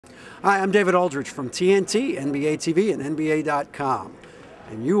Hi, I'm David Aldridge from TNT, NBA TV, and NBA.com.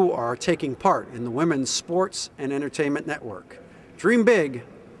 And you are taking part in the Women's Sports and Entertainment Network. Dream big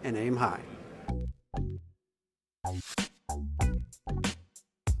and aim high.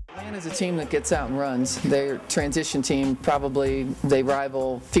 Atlanta's a team that gets out and runs. Their transition team, probably they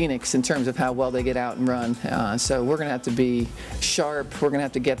rival Phoenix in terms of how well they get out and run. So we're going to have to be sharp. We're going to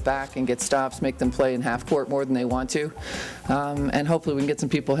have to get back and get stops, make them play in half court more than they want to. And hopefully we can get some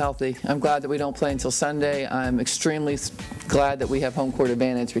people healthy. I'm glad that we don't play until Sunday. I'm extremely glad that we have home court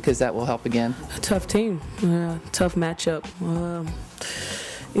advantage because that will help again. A tough team, tough matchup.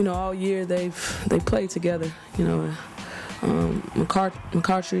 You know, all year they played together. You know.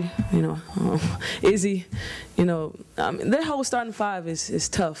 McCarthy, you know, Izzy, you know, their whole starting five is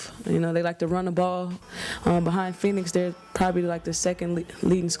tough. You know, they like to run the ball. Behind Phoenix, they're probably like the second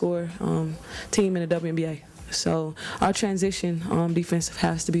leading scorer team in the WNBA. So our transition defensive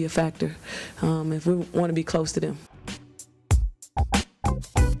has to be a factor if we want to be close to them.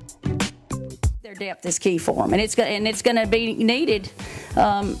 Their depth is key for them, and it's going to be needed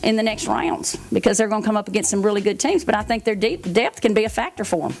in the next rounds because they're going to come up against some really good teams. But I think their depth can be a factor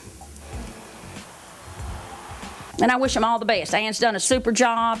for them. And I wish them all the best. Ann's done a super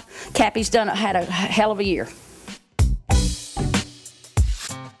job. Cappy's had a hell of a year.